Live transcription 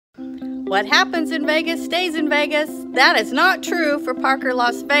What happens in Vegas stays in Vegas. That is not true for Parker,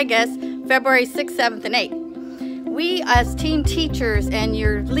 Las Vegas, February 6th, 7th, and 8th. We as team teachers and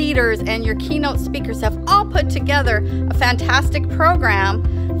your leaders and your keynote speakers have all put together a fantastic program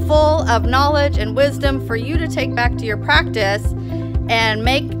full of knowledge and wisdom for you to take back to your practice and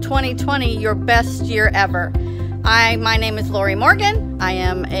make 2020 your best year ever. My name is Lori Morgan. I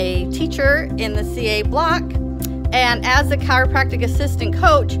am a teacher in the CA block, and as a chiropractic assistant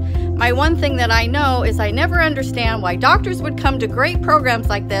coach, my one thing that I know is I never understand why doctors would come to great programs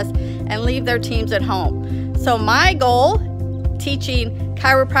like this and leave their teams at home. So my goal, teaching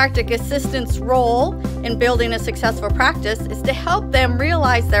chiropractic assistants' role in building a successful practice, is to help them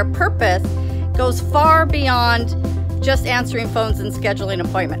realize their purpose goes far beyond just answering phones and scheduling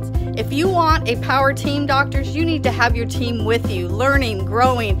appointments. If you want a power team, doctors, you need to have your team with you, learning,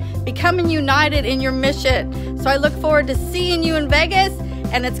 growing, becoming united in your mission. So I look forward to seeing you in Vegas,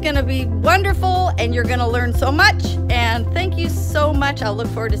 and it's going to be wonderful, and you're going to learn so much. And thank you so much. I'll look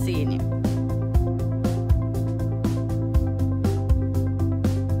forward to seeing you.